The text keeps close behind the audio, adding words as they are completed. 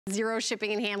0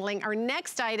 shipping and handling. Our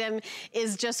next item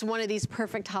is just one of these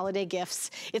perfect holiday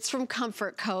gifts. It's from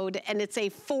Comfort Code, and it's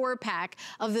a 4-pack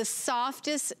of the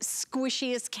softest,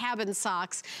 squishiest cabin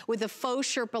socks with a faux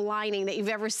Sherpa lining that you've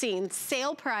ever seen.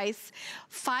 Sale price,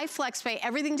 5 flex pay.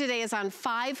 Everything today is on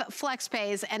 5 flex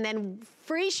pays, and then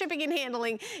free shipping and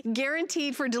handling,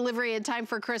 guaranteed for delivery in time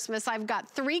for Christmas. I've got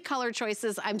 3 color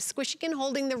choices. I'm squishing and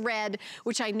holding the red,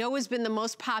 which I know has been the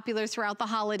most popular throughout the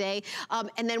holiday.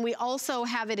 And then we also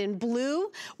have it in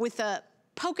blue with the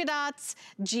polka dots,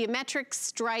 geometric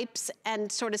stripes,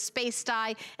 and sort of space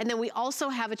dye. And then we also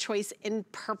have a choice in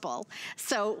purple.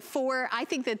 So I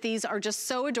think that these are just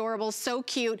so adorable, so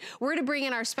cute. We're gonna bring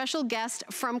in our special guest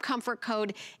from Comfort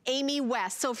Code, Amy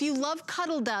West. So if you love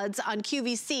Cuddle Duds on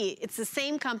QVC, it's the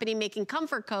same company making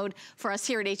Comfort Code for us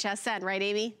here at HSN, right,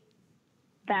 Amy?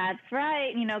 That's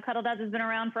right. You know, Cuddle Duds has been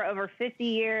around for over 50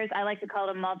 years. I like to call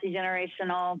it a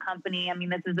multi-generational company. I mean,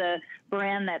 this is a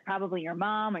brand that probably your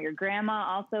mom or your grandma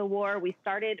also wore. We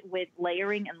started with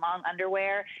layering and long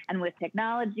underwear, and with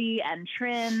technology and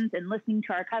trends and listening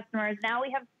to our customers. Now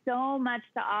we have so much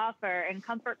to offer, and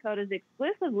Comfort Code is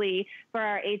exclusively for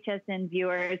our HSN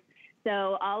viewers.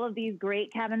 So all of these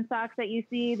great cabin socks that you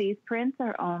see, these prints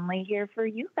are only here for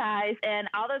you guys. And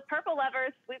all those purple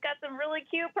lovers, we've got some really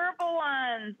cute purple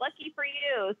ones. Lucky for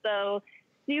you. So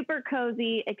super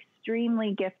cozy,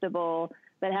 extremely giftable.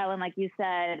 But Helen, like you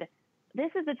said, this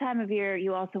is the time of year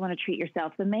you also want to treat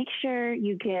yourself. So make sure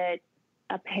you get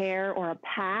a pair or a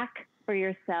pack for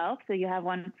yourself, so you have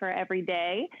one for every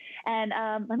day. And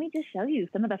let me just show you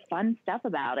some of the fun stuff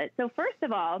about it. So first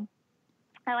of all,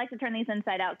 I like to turn these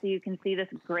inside out so you can see this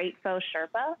great faux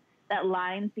Sherpa that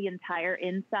lines the entire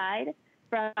inside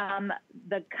from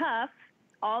the cuff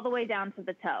all the way down to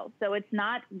the toe. So it's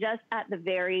not just at the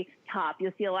very top.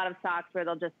 You'll see a lot of socks where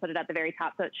they'll just put it at the very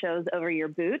top so it shows over your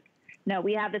boots. No,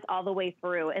 we have this all the way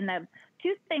through. And the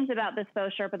 2 things about this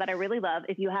faux Sherpa that I really love,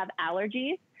 if you have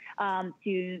allergies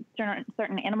to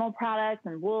certain animal products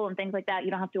and wool and things like that, you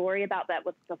don't have to worry about that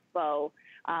with the faux.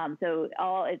 So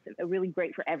it's really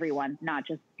great for everyone, not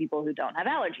just people who don't have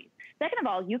allergies. Second of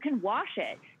all, you can wash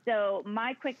it. So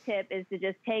my quick tip is to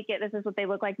just take it. This is what they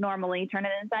look like normally. Turn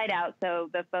it inside out. So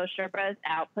the faux Sherpa is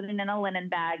out. Put it in a linen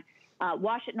bag.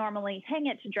 Wash it normally. Hang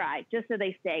it to dry just so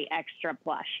they stay extra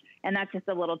plush. And that's just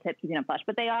a little tip keeping it plush.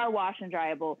 But they are wash and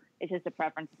dryable. It's just a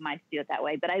preference of mine to do it that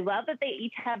way. But I love that they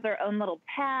each have their own little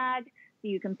tag. So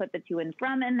you can put the to and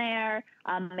from in there,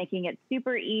 making it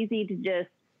super easy to just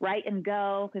write and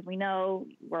go, because we know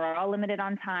we're all limited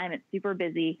on time. It's super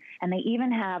busy. And they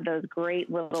even have those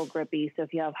great little grippies. So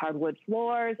if you have hardwood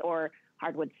floors or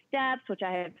hardwood steps, which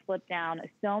I have flipped down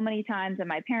so many times in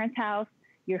my parents' house,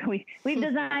 we've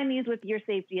designed these with your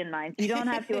safety in mind. So you don't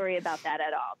have to worry about that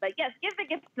at all. But yes, give the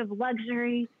gift of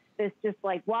luxury. It's just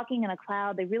like walking in a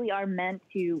cloud. They really are meant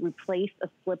to replace a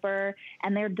slipper,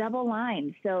 and they're double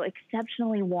lined. So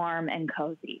exceptionally warm and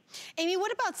cozy. Amy,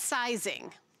 what about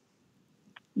sizing?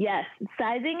 Yes,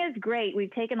 sizing is great.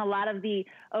 We've taken a lot of the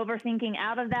overthinking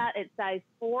out of that. It's size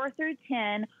 4 through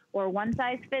 10, or one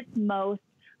size fits most.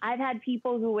 I've had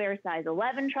people who wear size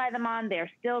 11 try them on.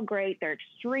 They're still great. They're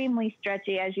extremely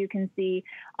stretchy, as you can see.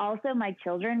 Also, my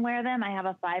children wear them. I have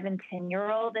a 5- and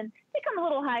 10-year-old, and they come a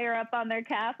little higher up on their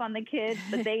calf on the kids,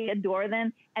 but they adore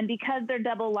them. And because they're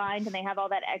double lined and they have all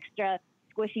that extra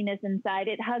squishiness inside,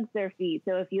 it hugs their feet.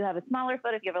 So if you have a smaller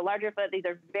foot, if you have a larger foot, these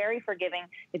are very forgiving.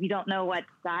 If you don't know what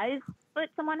size foot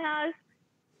someone has,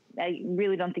 I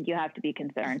really don't think you have to be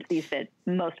concerned. These fit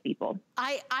most people.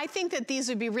 I think that these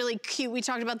would be really cute. We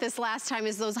talked about this last time,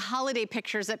 is those holiday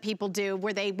pictures that people do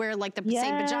where they wear like the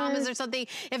same pajamas or something.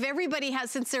 If everybody has,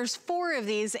 since there's 4 of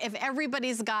these, if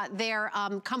everybody's got their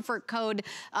Comfort Code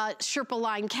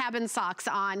SherpaLined cabin socks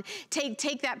on,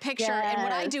 take that picture. And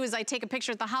what I do is I take a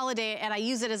picture at the holiday and I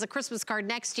use it as a Christmas card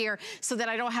next year so that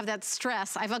I don't have that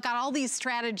stress. I've got all these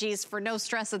strategies for no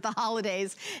stress at the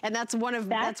holidays, and that's one of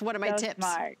my tips.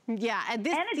 Smart. Yeah, and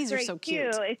these are so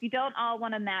cute. Too, if you don't all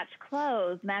want to match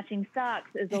clothes, matching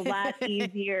socks is a lot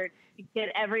easier to get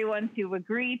everyone to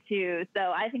agree to. So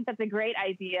I think that's a great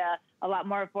idea, a lot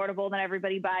more affordable than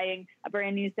everybody buying a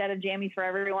brand new set of jammies for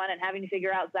everyone and having to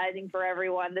figure out sizing for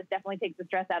everyone. This definitely takes the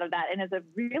stress out of that, and it's a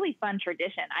really fun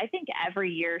tradition. I think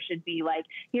every year should be like,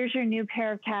 here's your new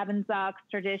pair of cabin socks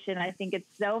tradition. I think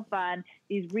it's so fun.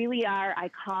 These really are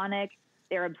iconic.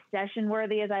 They're obsession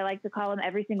worthy, as I like to call them.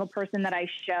 Every single person that I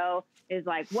show is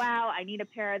like, wow, I need a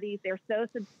pair of these. They're so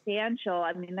substantial.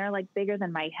 I mean, they're like bigger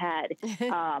than my head.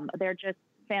 They're just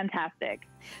fantastic.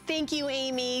 Thank you,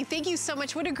 Amy. Thank you so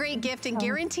much. What a great gift, and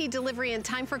guaranteed delivery in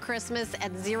time for Christmas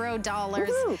at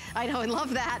 $0. I know, I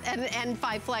love that. And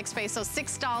 5 flex pay, so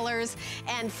 $6,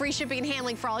 and free shipping and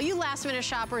handling for all you last minute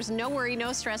shoppers. No worry,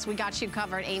 no stress. We got you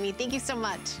covered, Amy. Thank you so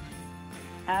much.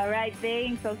 All right,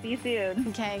 thanks. I'll see you soon.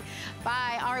 Okay,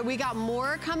 bye. All right, we got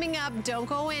more coming up. Don't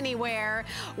go anywhere.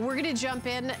 We're gonna jump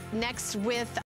in next with